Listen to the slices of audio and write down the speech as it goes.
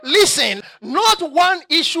Listen, not one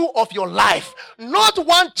issue of your life, not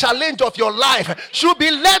one challenge of your life should be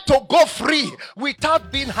let to go free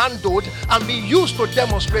without being handled and be used to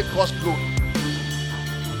demonstrate God's glory.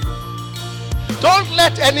 Don't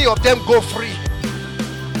let any of them go free.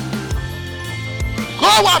 Go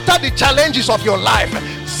after the challenges of your life,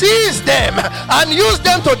 seize them and use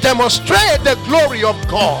them to demonstrate the glory of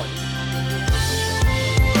God.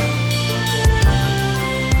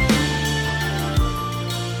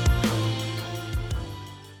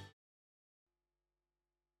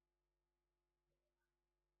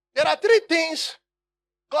 There are three things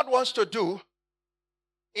God wants to do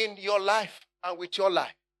in your life and with your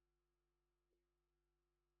life.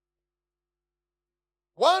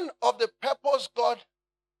 One of the purpose God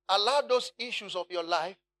allowed those issues of your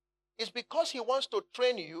life is because He wants to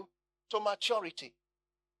train you to maturity.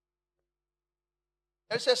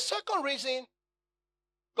 There's a second reason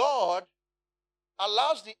God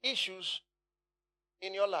allows the issues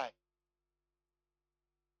in your life,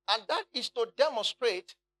 and that is to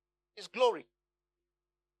demonstrate His glory.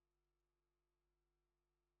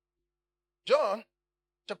 John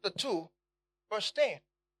chapter 2 verse 10.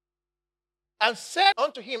 And said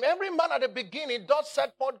unto him, every man at the beginning doth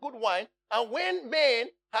set forth good wine, and when men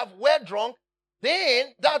have well drunk, then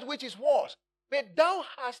that which is worse. But thou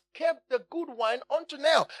hast kept the good wine unto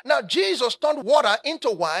now. Now Jesus turned water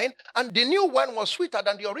into wine, and the new wine was sweeter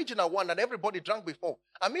than the original one that everybody drank before.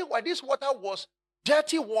 I mean, why this water was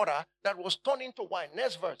dirty water that was turned into wine.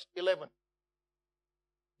 Next verse, 11.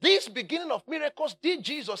 This beginning of miracles did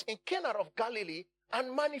Jesus in Cana of Galilee,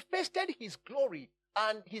 and manifested His glory,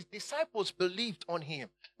 and His disciples believed on Him.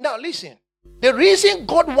 Now listen, the reason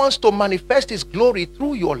God wants to manifest His glory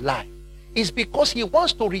through your life is because He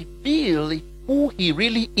wants to reveal who He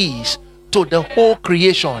really is to the whole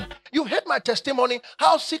creation. You heard my testimony,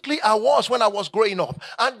 how sickly I was when I was growing up.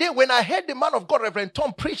 And then when I heard the man of God, Reverend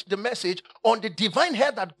Tom, preach the message on the divine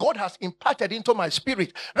health that God has imparted into my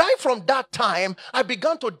spirit, right from that time, I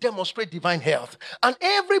began to demonstrate divine health. And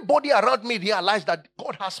everybody around me realized that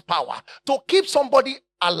God has power to keep somebody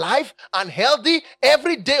alive and healthy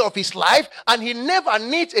every day of his life, and he never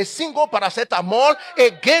needs a single paracetamol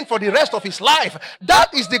again for the rest of his life.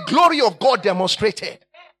 That is the glory of God demonstrated.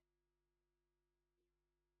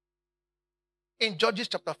 In Judges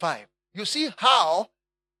chapter 5, you see how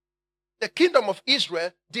the kingdom of Israel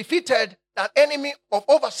defeated an enemy of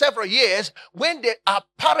over several years when there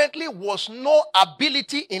apparently was no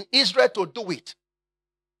ability in Israel to do it.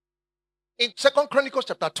 In 2 Chronicles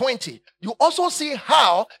chapter 20, you also see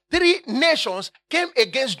how three nations came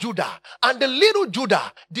against Judah, and the little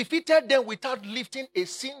Judah defeated them without lifting a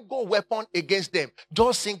single weapon against them,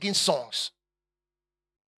 just singing songs.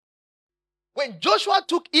 When Joshua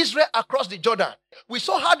took Israel across the Jordan, we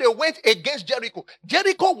saw how they went against Jericho.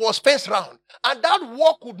 Jericho was fenced round, and that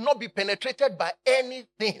wall could not be penetrated by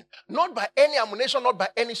anything, not by any ammunition, not by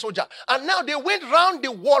any soldier. And now they went round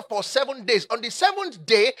the wall for 7 days. On the seventh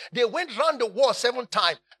day, they went round the wall 7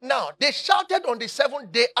 times. Now, they shouted on the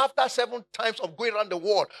 7th day after 7 times of going around the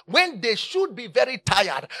wall, when they should be very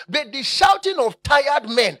tired. But the shouting of tired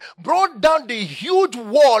men brought down the huge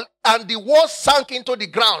wall, and the wall sank into the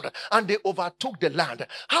ground, and they overtook the land.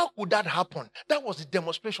 How could that happen? That was the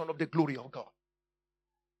demonstration of the glory of God.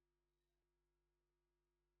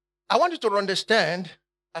 I want you to understand,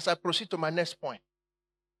 as I proceed to my next point,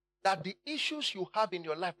 that the issues you have in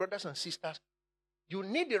your life, brothers and sisters, you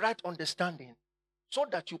need the right understanding so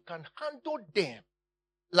that you can handle them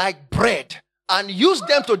like bread and use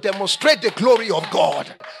them to demonstrate the glory of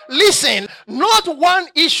God. Listen, not one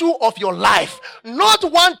issue of your life, not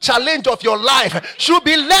one challenge of your life should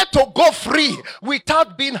be let to go free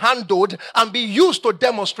without being handled and be used to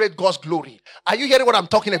demonstrate God's glory. Are you hearing what I'm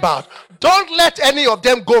talking about? Don't let any of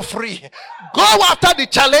them go free. Go after the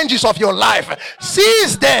challenges of your life,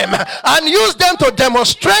 seize them and use them to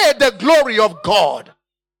demonstrate the glory of God.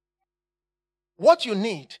 What you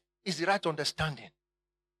need is the right understanding.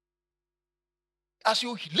 As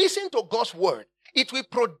you listen to God's word, it will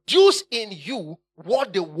produce in you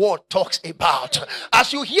what the word talks about.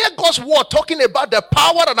 As you hear God's word talking about the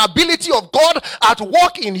power and ability of God at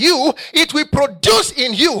work in you, it will produce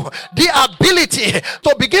in you the ability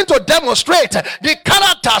to begin to demonstrate the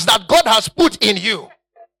characters that God has put in you.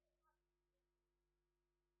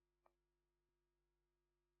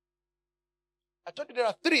 I told you there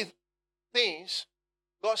are 3 things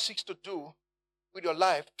God seeks to do with your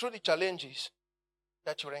life through the challenges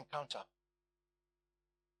that you encounter.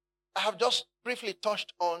 I have just briefly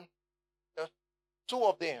touched on 2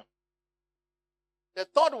 of them. The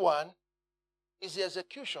third one is the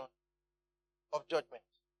execution of judgment.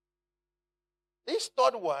 This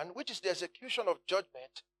third one, which is the execution of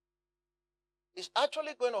judgment, is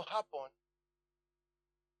actually going to happen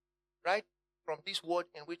right from this world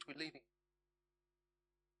in which we live in.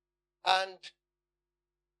 And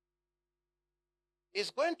it's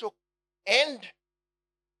going to end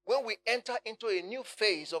when we enter into a new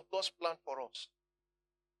phase of God's plan for us.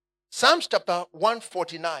 Psalms chapter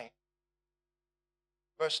 149,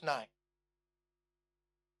 verse 9.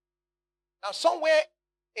 Now, somewhere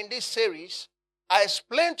in this series, I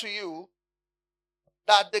explained to you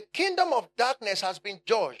that the kingdom of darkness has been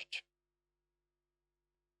judged.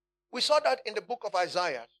 We saw that in the book of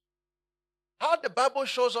Isaiah. How the Bible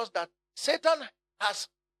shows us that Satan has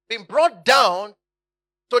been brought down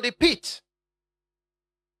to the pit.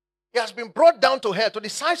 He has been brought down to hell, to the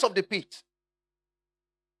sides of the pit.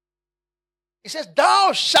 He says,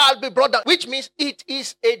 thou shalt be brought down, which means it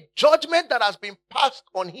is a judgment that has been passed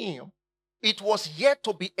on him. It was yet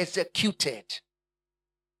to be executed.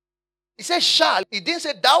 He says shall. He didn't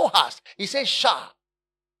say thou hast. He says shall.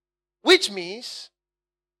 Which means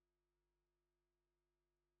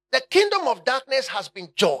the kingdom of darkness has been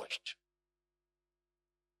judged.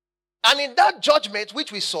 And in that judgment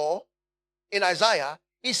which we saw in Isaiah,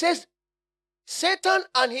 he says Satan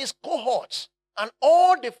and his cohorts and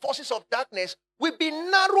all the forces of darkness will be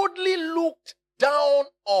narrowly looked down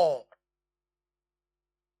on.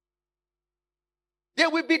 They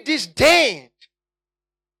will be disdained.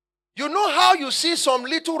 You know how you see some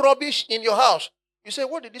little rubbish in your house? You say,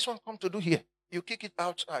 what did this one come to do here? You kick it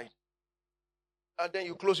outside. And then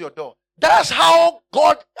you close your door. That's how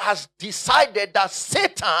God has decided that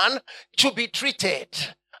Satan should be treated.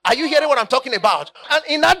 Are you hearing what I'm talking about? And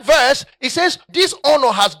in that verse, it says, this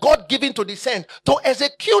honor has God given to the saints to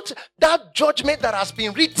execute that judgment that has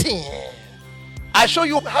been written. I show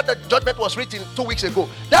you how the judgment was written 2 weeks ago.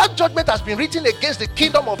 That judgment has been written against the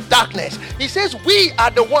kingdom of darkness. He says we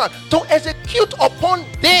are the one to execute upon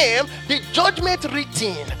them the judgment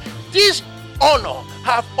written. This honor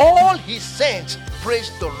have all his saints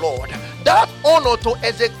praise the Lord. That honor to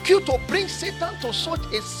execute, to bring Satan to such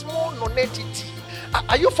a small non-entity.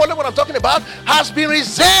 Are you following what I'm talking about? Has been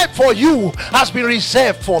reserved for you, has been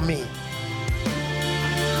reserved for me.